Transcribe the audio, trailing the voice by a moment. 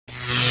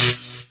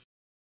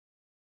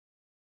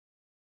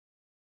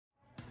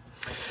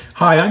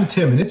Hi, I'm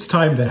Tim, and it's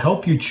time to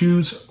help you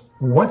choose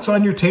what's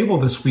on your table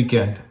this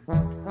weekend.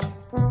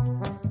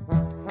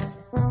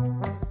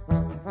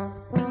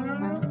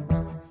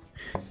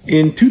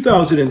 In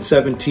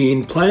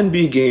 2017, Plan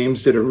B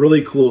Games did a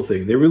really cool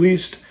thing. They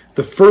released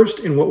the first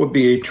in what would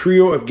be a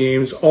trio of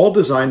games, all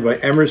designed by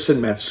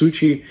Emerson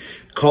Matsuuchi,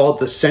 called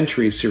the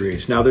Century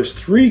Series. Now, there's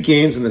 3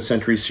 games in the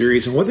Century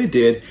Series, and what they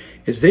did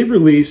is they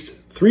released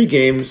 3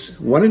 games,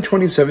 one in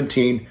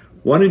 2017,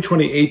 one in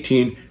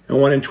 2018, and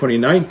one in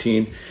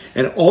 2019,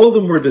 and all of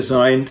them were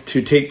designed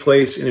to take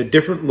place in a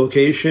different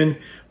location,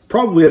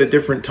 probably at a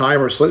different time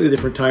or slightly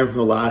different time from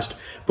the last.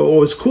 But what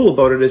was cool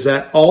about it is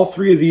that all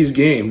 3 of these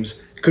games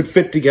could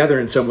fit together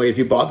in some way if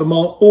you bought them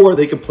all, or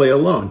they could play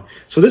alone.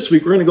 So this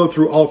week, we're gonna go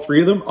through all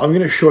 3 of them. I'm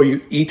gonna show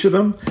you each of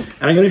them,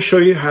 and I'm gonna show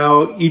you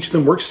how each of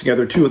them works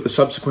together too with the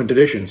subsequent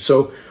editions.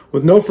 So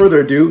with no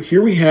further ado,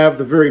 here we have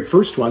the very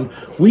first one.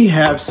 We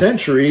have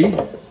Century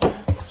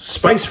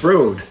Spice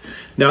Road.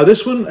 Now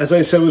this one, as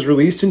I said, was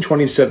released in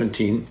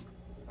 2017.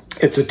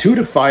 It's a 2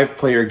 to 5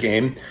 player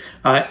game.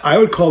 I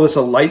would call this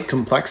a light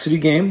complexity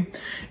game.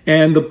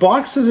 And the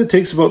box says it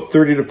takes about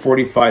 30 to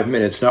 45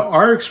 minutes. Now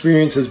our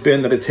experience has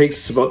been that it takes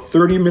us about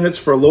 30 minutes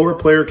for a lower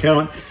player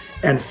count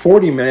and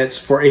 40 minutes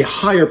for a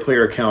higher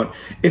player count.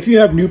 If you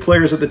have new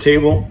players at the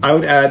table, I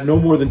would add no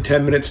more than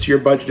 10 minutes to your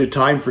budgeted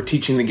time for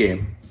teaching the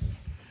game.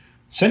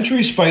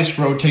 Century Spice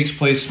Road takes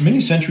place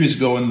many centuries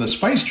ago when the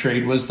spice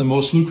trade was the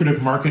most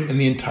lucrative market in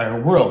the entire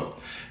world.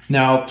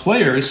 Now,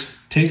 players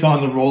take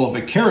on the role of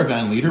a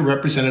caravan leader,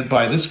 represented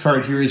by this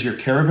card here is your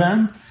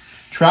caravan,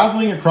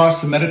 traveling across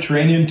the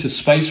Mediterranean to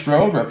Spice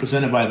Road,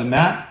 represented by the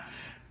mat,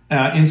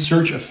 in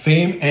search of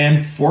fame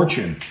and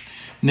fortune.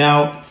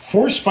 Now,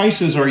 4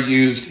 spices are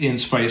used in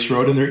Spice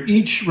Road, and they're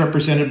each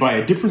represented by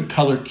a different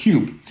color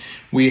cube.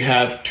 We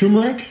have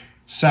turmeric,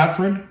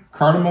 saffron,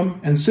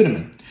 cardamom, and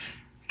cinnamon.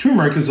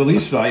 Turmeric is the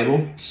least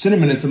valuable,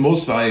 cinnamon is the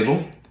most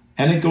valuable,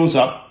 and it goes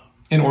up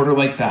in order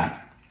like that.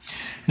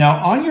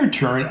 Now, on your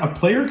turn, a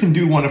player can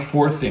do one of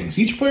 4 things.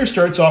 Each player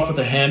starts off with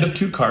a hand of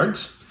 2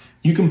 cards.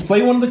 You can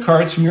play one of the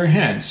cards from your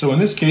hand. So in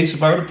this case,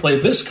 if I were to play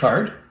this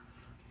card,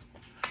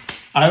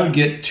 I would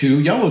get 2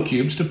 yellow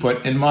cubes to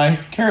put in my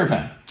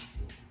caravan.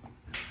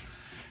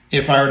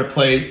 If I were to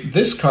play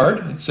this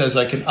card, it says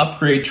I can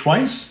upgrade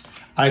twice.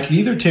 I can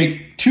either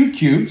take 2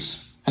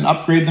 cubes and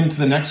upgrade them to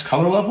the next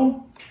color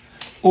level,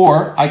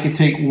 or I could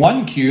take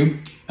 1 cube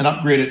and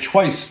upgrade it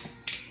twice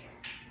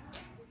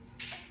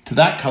to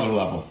that color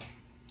level.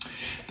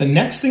 The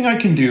next thing I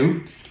can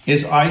do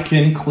is I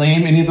can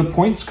claim any of the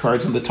points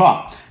cards on the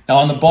top. Now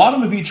on the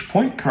bottom of each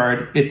point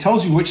card, it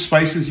tells you which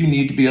spices you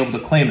need to be able to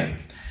claim it.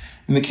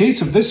 In the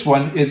case of this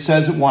one, it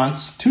says it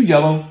wants 2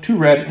 yellow, 2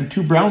 red, and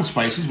 2 brown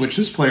spices, which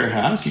this player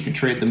has. You can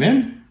trade them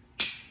in.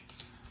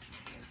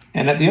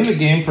 And at the end of the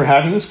game, for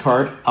having this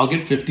card, I'll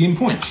get 15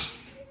 points.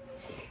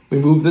 We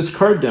move this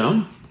card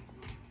down.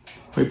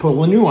 We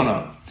pull a new one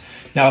up.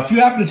 Now, if you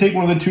happen to take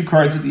one of the 2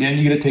 cards at the end,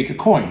 you get to take a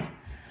coin.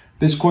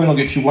 This coin will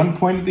get you 1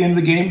 point at the end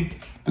of the game.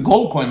 The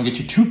gold coin will get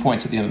you 2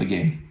 points at the end of the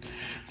game.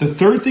 The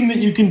third thing that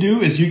you can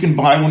do is you can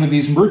buy one of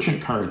these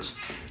merchant cards.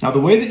 Now, the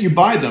way that you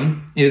buy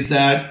them is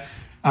that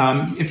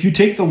if you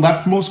take the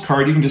leftmost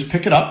card, you can just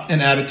pick it up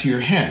and add it to your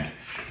hand.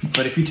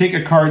 But if you take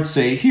a card,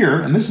 say here,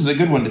 and this is a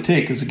good one to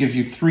take because it gives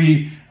you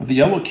 3 of the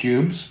yellow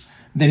cubes,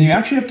 then you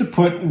actually have to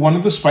put one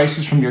of the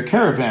spices from your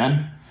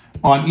caravan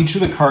on each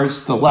of the cards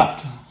to the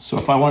left. So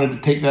if I wanted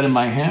to take that in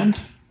my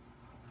hand,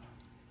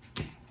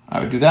 I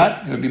would do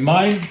that. It would be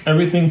mine.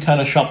 Everything kind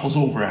of shuffles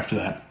over after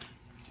that.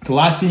 The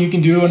last thing you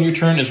can do on your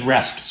turn is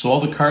rest. So all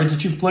the cards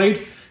that you've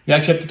played, you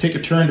actually have to take a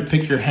turn to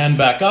pick your hand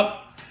back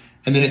up,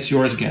 and then it's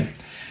yours again.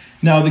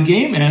 Now the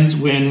game ends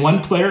when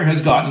one player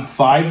has gotten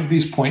 5 of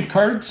these point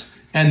cards,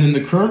 and then the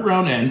current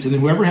round ends, and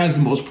then whoever has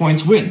the most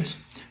points wins.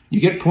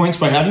 You get points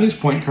by having these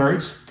point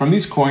cards, from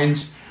these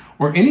coins,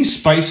 or any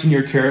spice in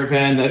your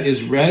caravan that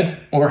is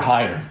red or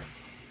higher.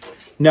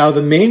 Now,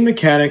 the main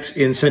mechanics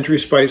in Century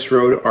Spice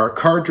Road are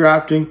card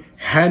drafting,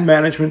 hand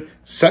management,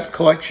 set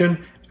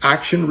collection,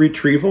 action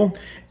retrieval,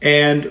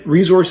 and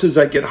resources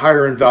that get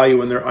higher in value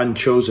when they're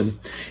unchosen.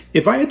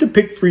 If I had to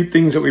pick 3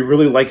 things that we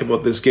really like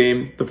about this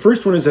game, the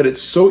first one is that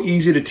it's so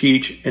easy to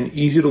teach and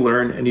easy to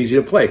learn and easy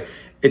to play.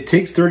 It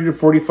takes 30 to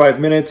 45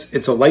 minutes.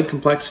 It's a light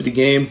complexity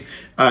game.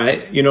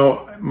 You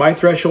know, my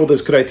threshold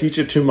is, could I teach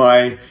it to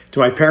my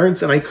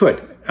parents? And I could.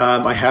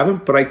 I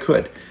haven't, but I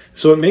could.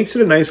 So it makes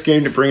it a nice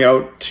game to bring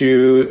out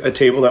to a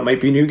table that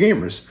might be new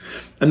gamers.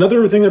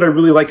 Another thing that I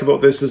really like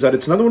about this is that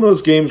it's another one of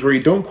those games where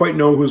you don't quite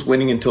know who's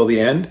winning until the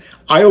end.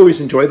 I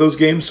always enjoy those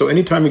games, so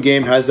anytime a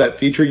game has that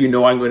feature, you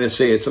know I'm going to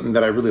say it's something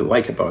that I really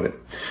like about it.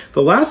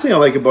 The last thing I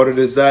like about it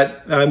is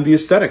that the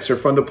aesthetics are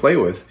fun to play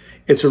with.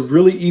 It's a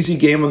really easy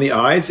game on the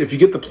eyes. If you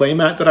get the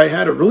playmat that I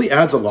had, it really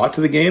adds a lot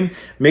to the game,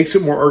 makes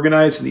it more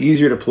organized and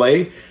easier to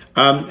play.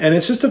 And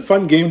it's just a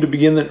fun game to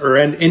begin or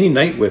end any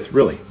night with,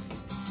 really.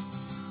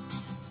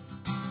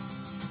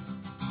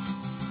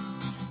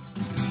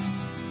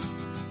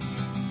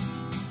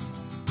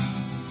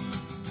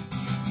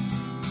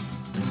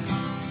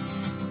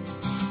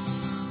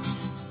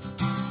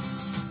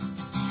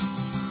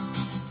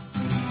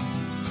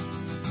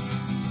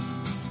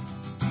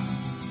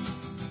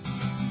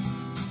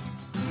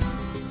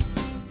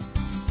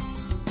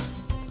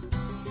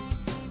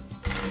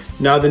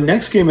 Now, the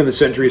next game in the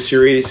Century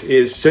series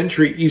is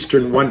Century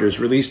Eastern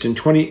Wonders, released in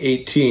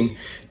 2018.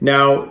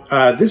 Now,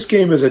 this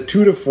game is a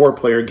 2 to 4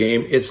 player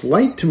game. It's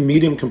light to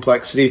medium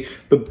complexity.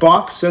 The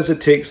box says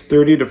it takes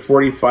 30 to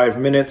 45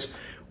 minutes.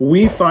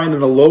 We find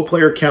in a low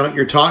player count,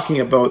 you're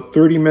talking about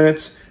 30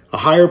 minutes. A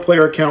higher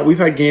player count, we've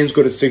had games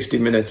go to 60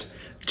 minutes.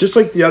 Just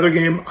like the other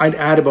game, I'd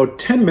add about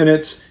 10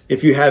 minutes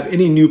if you have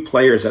any new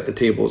players at the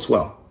table as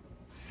well.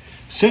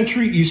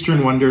 Century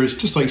Eastern Wonders,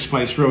 just like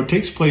Spice Road,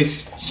 takes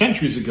place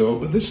centuries ago,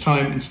 but this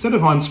time, instead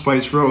of on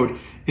Spice Road,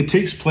 it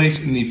takes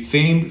place in the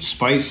famed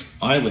Spice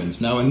Islands.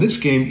 Now, in this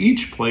game,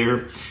 each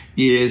player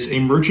is a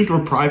merchant or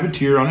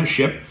privateer on a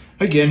ship,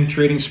 again,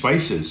 trading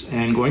spices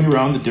and going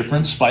around the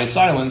different Spice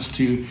Islands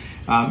to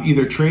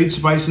either trade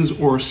spices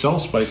or sell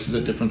spices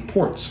at different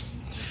ports.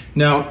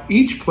 Now,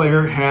 each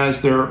player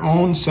has their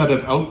own set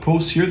of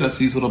outposts here. That's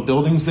these little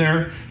buildings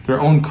there.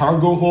 Their own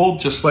cargo hold,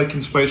 just like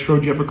in Spice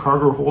Road, you have a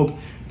cargo hold.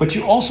 But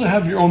you also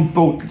have your own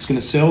boat that's going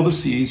to sail the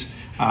seas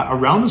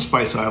around the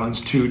Spice Islands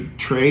to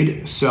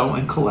trade, sell,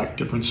 and collect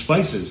different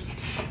spices.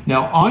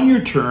 Now, on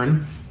your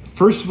turn,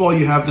 first of all,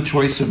 you have the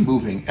choice of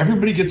moving.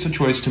 Everybody gets a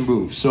choice to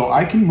move. So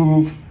I can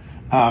move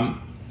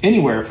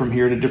anywhere from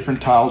here to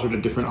different tiles or to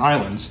different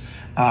islands.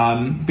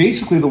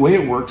 Basically, the way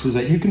it works is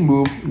that you can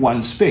move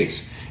one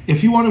space.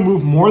 If you want to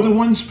move more than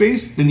one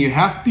space, then you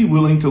have to be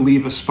willing to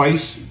leave a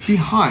spice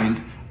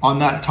behind on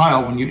that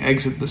tile when you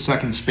exit the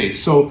second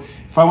space. So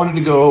if I wanted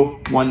to go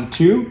 1,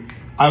 2,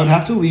 I would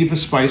have to leave a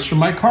spice from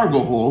my cargo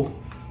hold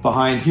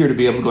behind here to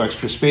be able to go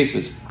extra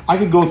spaces. I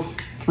could go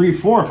 3,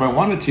 4 if I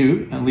wanted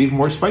to and leave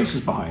more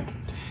spices behind.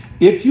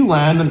 If you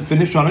land and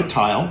finish on a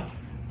tile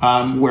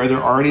where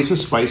there already is a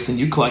spice, then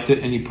you collect it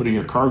and you put in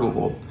your cargo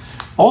hold.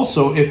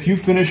 Also, if you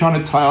finish on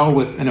a tile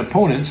with an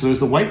opponent, so there's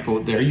the white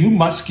boat there, you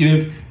must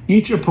give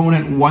each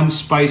opponent 1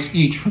 spice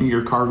each from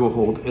your cargo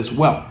hold as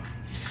well.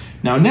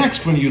 Now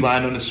next, when you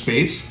land on a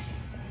space,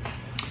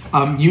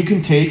 you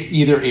can take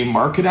either a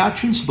market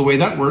action. So the way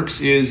that works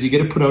is you get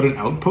to put out an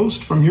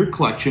outpost from your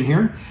collection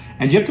here,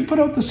 and you have to put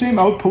out the same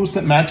outpost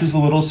that matches the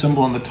little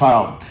symbol on the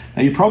tile.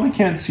 Now you probably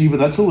can't see, but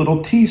that's a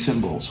little T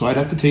symbol. So I'd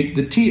have to take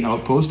the T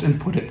outpost and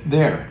put it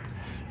there.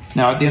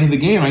 Now at the end of the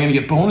game, I'm going to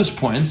get bonus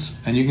points,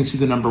 and you can see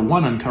the number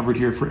 1 uncovered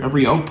here for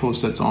every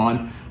outpost that's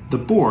on the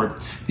board.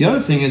 The other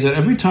thing is that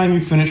every time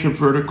you finish a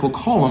vertical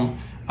column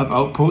of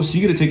outposts,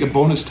 you get to take a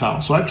bonus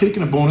tile. So I've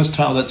taken a bonus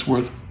tile that's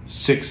worth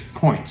 6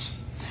 points.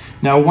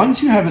 Now,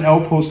 once you have an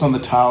outpost on the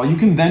tile, you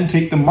can then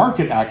take the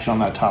market action on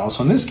that tile.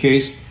 So in this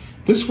case,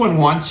 this one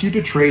wants you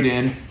to trade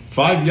in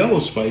 5 yellow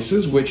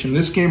spices, which in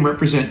this game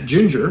represent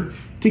ginger,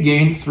 to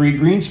gain 3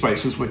 green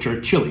spices, which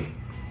are chili.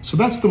 So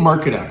that's the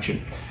market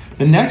action.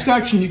 The next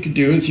action you could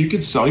do is you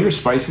could sell your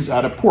spices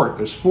at a port.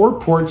 There's 4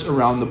 ports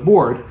around the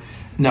board.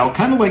 Now,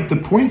 kind of like the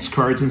points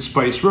cards in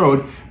Spice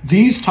Road,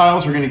 these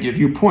tiles are going to give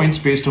you points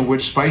based on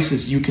which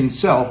spices you can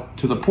sell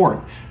to the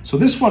port. So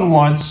this one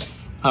wants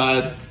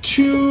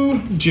 2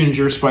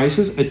 ginger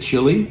spices, a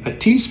chili, a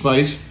tea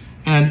spice,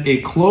 and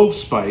a clove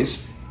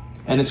spice,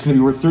 and it's going to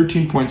be worth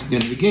 13 points at the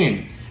end of the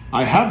game.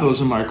 I have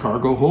those in my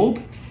cargo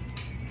hold,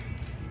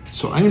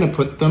 so I'm going to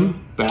put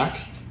them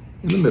back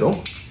in the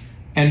middle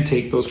and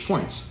take those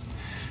points.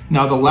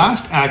 Now, the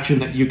last action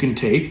that you can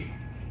take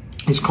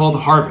is called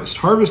Harvest.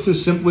 Harvest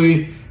is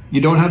simply, you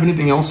don't have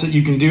anything else that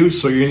you can do,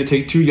 so you're going to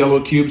take 2 yellow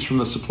cubes from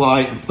the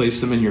supply and place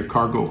them in your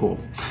cargo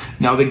hold.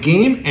 Now, the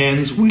game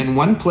ends when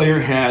one player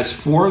has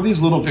 4 of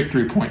these little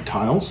victory point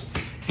tiles,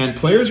 and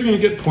players are going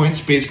to get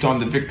points based on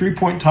the victory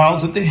point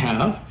tiles that they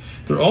have.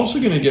 They're also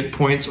going to get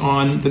points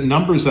on the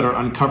numbers that are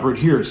uncovered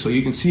here, so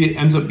you can see it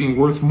ends up being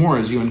worth more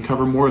as you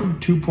uncover more than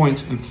 2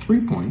 points and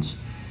 3 points.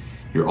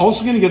 You're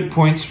also going to get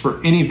points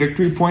for any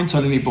victory points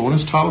on any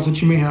bonus tiles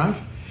that you may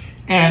have.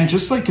 And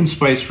just like in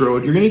Spice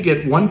Road, you're going to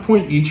get 1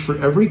 point each for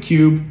every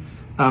cube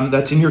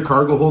that's in your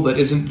cargo hold that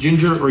isn't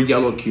ginger or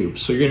yellow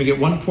cubes. So you're going to get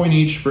 1 point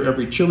each for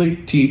every chili,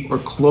 tea, or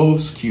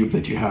cloves cube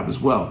that you have as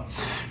well.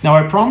 Now,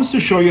 I promised to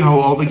show you how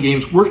all the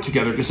games work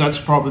together because that's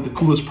probably the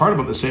coolest part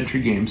about the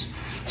Century games.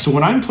 So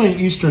when I'm playing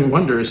Eastern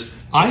Wonders,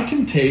 I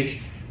can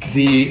take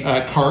the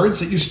cards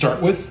that you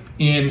start with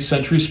in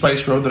Century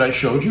Spice Road that I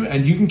showed you,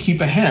 and you can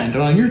keep a hand.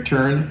 And on your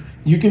turn,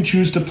 you can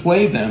choose to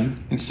play them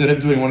instead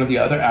of doing one of the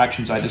other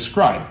actions I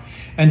described.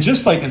 And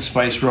just like in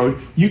Spice Road,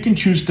 you can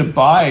choose to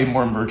buy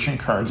more merchant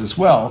cards as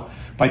well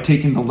by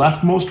taking the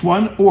leftmost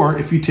one, or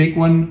if you take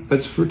one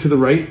that's to the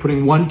right,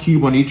 putting 1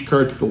 cube on each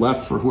card to the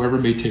left for whoever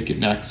may take it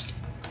next.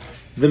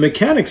 The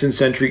mechanics in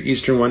Century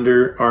Eastern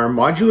Wonder are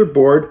modular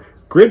board,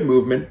 grid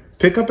movement,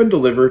 pick up and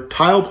deliver,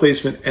 tile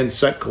placement, and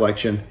set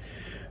collection.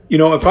 You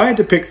know, if I had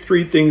to pick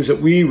 3 things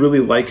that we really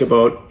like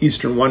about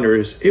Eastern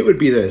Wonders, it would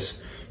be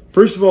this.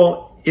 First of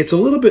all, it's a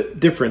little bit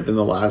different than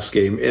the last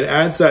game. It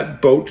adds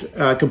that boat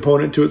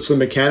component to it, so the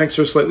mechanics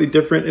are slightly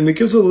different, and it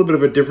gives a little bit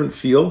of a different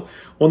feel,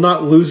 while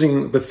not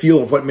losing the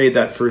feel of what made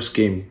that first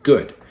game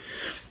good.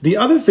 The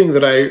other thing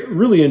that I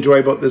really enjoy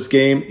about this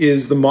game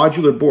is the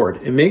modular board.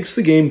 It makes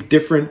the game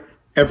different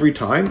every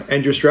time,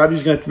 and your strategy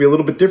is going to have to be a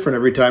little bit different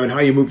every time, and how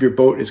you move your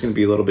boat is going to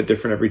be a little bit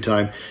different every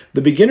time.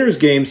 The beginner's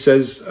game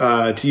says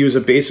to use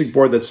a basic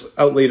board that's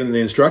outlaid in the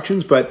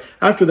instructions, but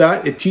after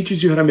that, it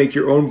teaches you how to make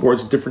your own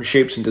boards with different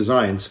shapes and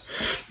designs.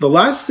 The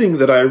last thing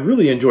that I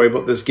really enjoy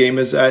about this game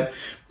is that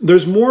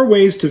there's more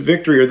ways to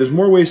victory, or there's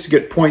more ways to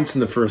get points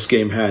than the first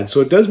game had. So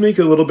it does make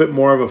it a little bit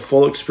more of a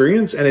full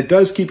experience, and it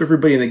does keep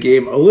everybody in the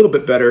game a little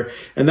bit better,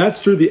 and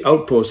that's through the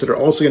outposts that are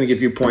also going to give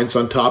you points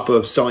on top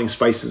of selling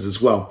spices as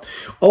well.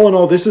 All in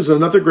all, this is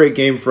another great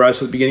game for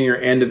us at the beginning or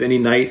end of any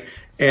night,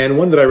 and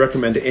one that I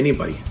recommend to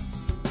anybody.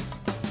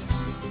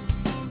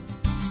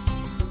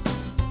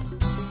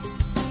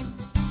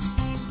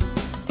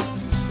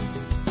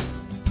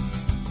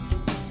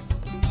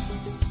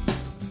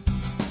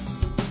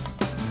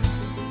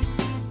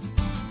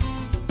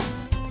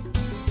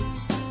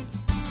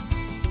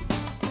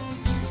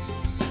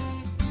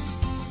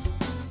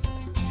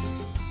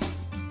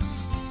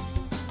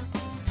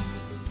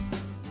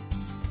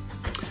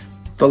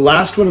 The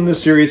last one in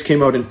this series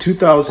came out in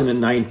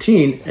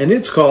 2019, and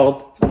it's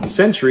called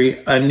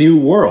Century: A New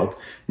World.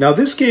 Now,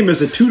 this game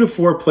is a 2 to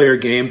 4 player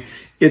game.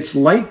 It's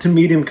light to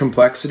medium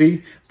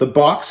complexity. The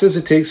box says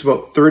it takes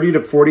about 30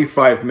 to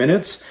 45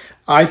 minutes.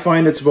 I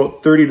find it's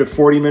about 30 to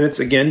 40 minutes,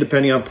 again,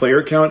 depending on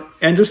player count.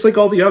 And just like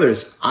all the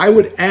others, I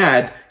would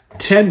add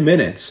 10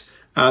 minutes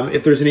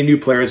if there's any new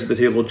players at the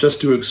table,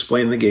 just to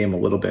explain the game a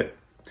little bit.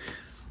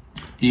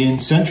 In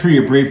Century: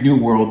 A Brave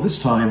New World, this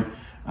time,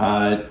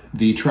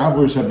 the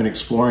travelers have been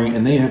exploring,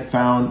 and they have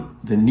found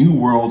the new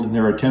world in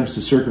their attempts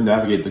to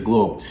circumnavigate the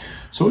globe.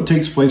 So it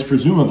takes place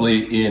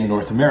presumably in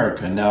North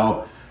America.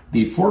 Now,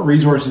 the 4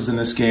 resources in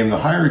this game, the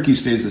hierarchy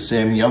stays the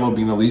same, yellow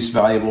being the least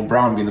valuable,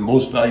 brown being the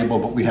most valuable,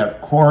 but we have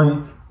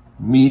corn,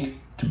 meat,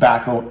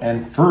 tobacco,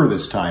 and fur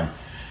this time.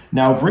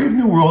 Now, Brave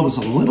New World is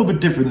a little bit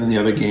different than the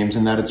other games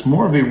in that it's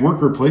more of a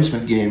worker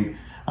placement game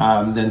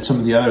than some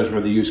of the others,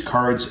 where they use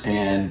cards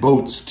and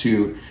boats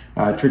to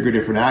trigger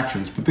different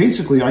actions. But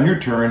basically, on your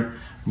turn,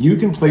 you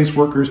can place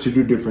workers to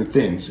do different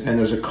things, and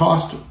there's a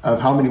cost of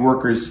how many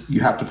workers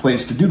you have to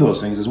place to do those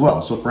things as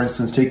well. So for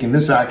instance, taking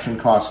this action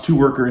costs 2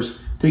 workers,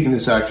 taking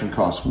this action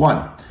costs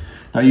 1.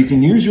 Now you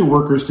can use your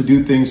workers to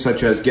do things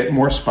such as get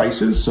more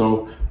spices,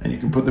 and you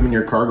can put them in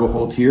your cargo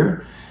hold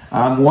here.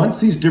 Once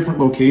these different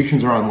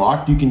locations are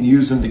unlocked, you can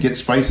use them to get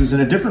spices in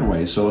a different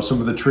way. So some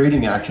of the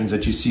trading actions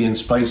that you see in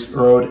Spice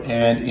Road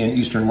and in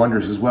Eastern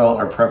Wonders as well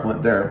are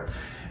prevalent there.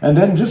 And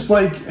then just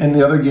like in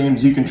the other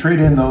games, you can trade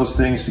in those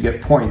things to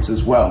get points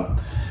as well.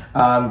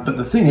 But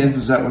the thing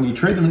is that when you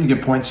trade them and you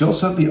get points, you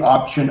also have the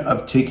option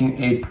of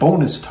taking a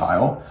bonus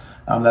tile.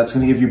 That's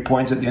going to give you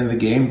points at the end of the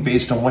game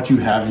based on what you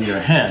have in your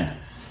hand.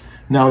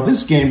 Now,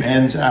 this game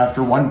ends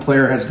after one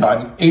player has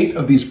gotten 8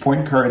 of these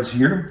point cards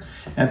here,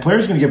 and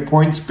players are going to get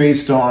points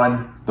based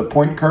on the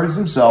point cards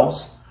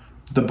themselves,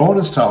 the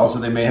bonus tiles that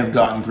they may have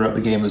gotten throughout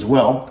the game as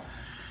well.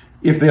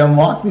 If they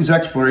unlock these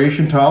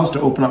exploration tiles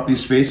to open up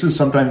these spaces,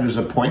 sometimes there's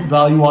a point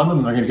value on them,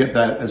 and they're going to get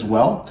that as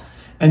well.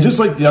 And just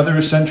like the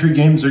other Century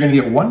games, they're going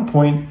to get 1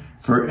 point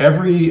for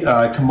every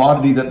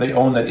commodity that they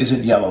own that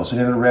isn't yellow, so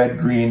either red,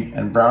 green,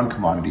 and brown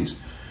commodities.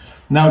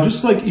 Now,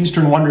 just like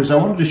Eastern Wonders, I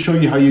wanted to show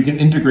you how you can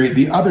integrate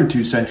the other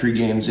 2 Century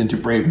games into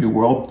Brave New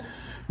World.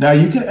 Now,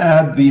 you can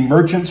add the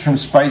merchants from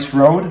Spice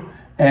Road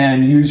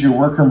and use your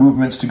worker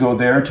movements to go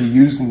there to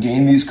use and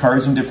gain these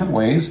cards in different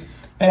ways.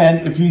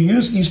 And if you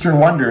use Eastern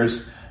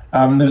Wonders,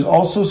 there's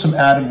also some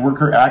added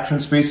worker action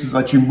spaces that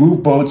let you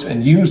move boats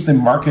and use the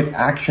market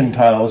action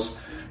tiles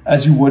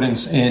as you would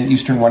in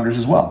Eastern Wonders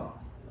as well.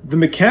 The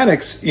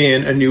mechanics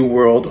in A New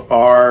World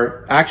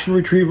are action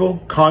retrieval,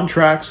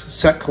 contracts,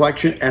 set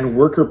collection, and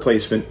worker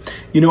placement.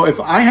 You know, if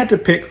I had to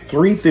pick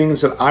 3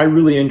 things that I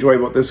really enjoy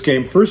about this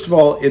game, first of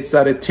all, it's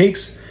that it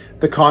takes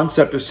the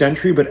concept of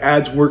Century but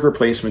adds worker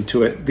placement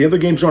to it. The other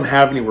games don't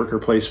have any worker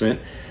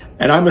placement,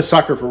 and I'm a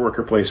sucker for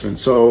worker placement.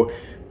 So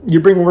you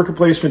bring worker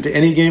placement to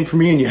any game for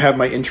me and you have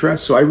my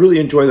interest. So I really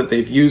enjoy that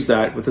they've used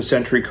that with the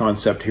Century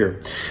concept here.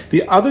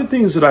 The other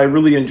things that I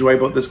really enjoy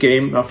about this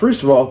game,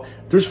 first of all,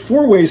 there's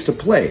 4 ways to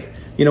play.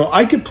 You know,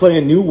 I could play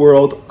A New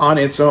World on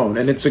its own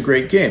and it's a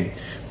great game,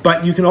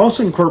 but you can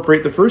also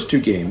incorporate the first 2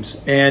 games.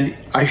 And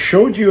I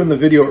showed you in the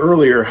video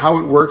earlier how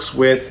it works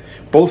with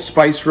both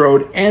Spice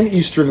Road and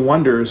Eastern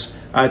Wonders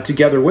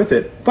together with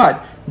it.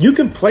 But you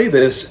can play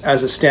this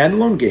as a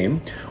standalone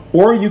game,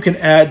 or you can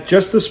add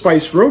just the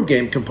Spice Road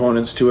game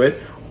components to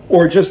it,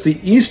 or just the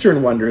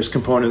Eastern Wonders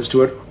components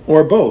to it,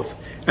 or both.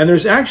 And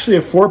there's actually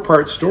a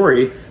 4-part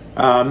story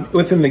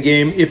within the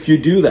game if you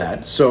do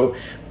that. So,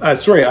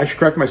 sorry, I should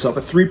correct myself,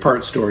 a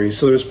 3-part story.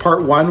 So there's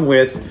part 1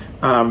 with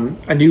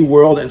A New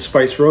World and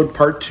Spice Road,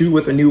 part 2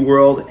 with A New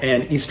World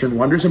and Eastern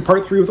Wonders, and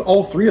part 3 with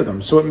all 3 of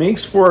them. So it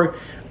makes for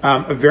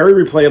a very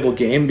replayable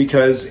game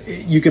because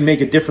you can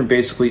make it different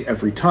basically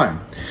every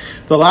time.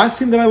 The last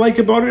thing that I like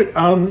about it,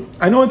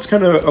 I know it's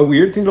kind of a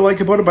weird thing to like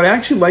about it, but I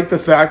actually like the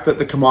fact that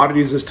the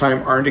commodities this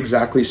time aren't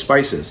exactly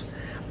spices.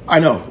 I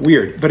know,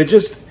 weird, but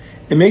it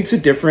makes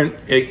it different.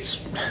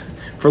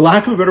 for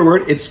lack of a better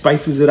word, it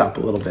spices it up a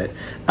little bit.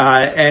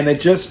 And it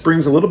just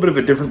brings a little bit of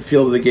a different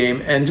feel to the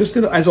game. And just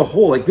as a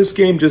whole, like this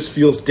game just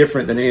feels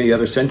different than any of the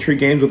other Century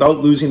games without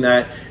losing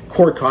that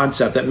core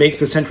concept that makes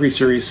the Century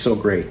series so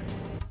great.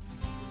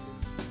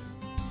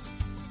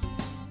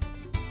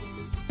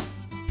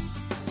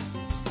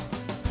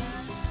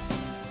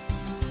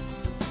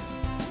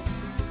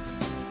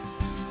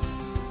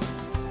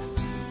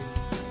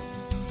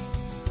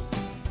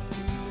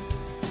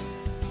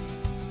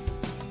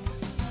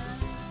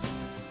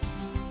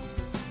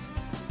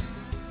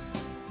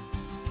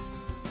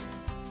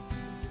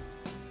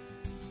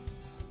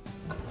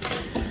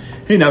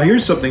 Hey, now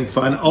here's something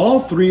fun.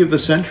 All 3 of the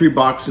Century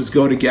boxes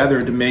go together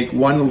to make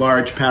one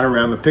large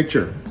panorama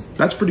picture.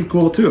 That's pretty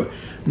cool too.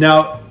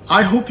 Now,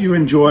 I hope you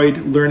enjoyed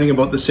learning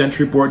about the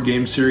Century board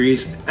game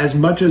series as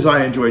much as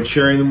I enjoyed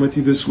sharing them with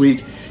you this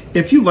week.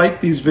 If you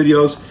like these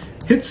videos,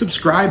 hit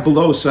subscribe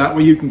below so that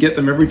way you can get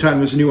them every time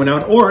there's a new one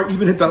out, or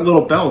even hit that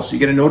little bell so you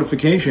get a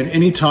notification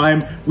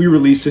anytime we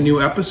release a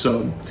new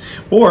episode.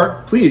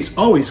 Or please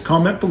always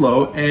comment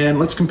below and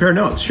let's compare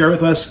notes. Share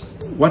with us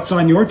what's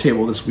on your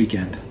table this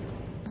weekend.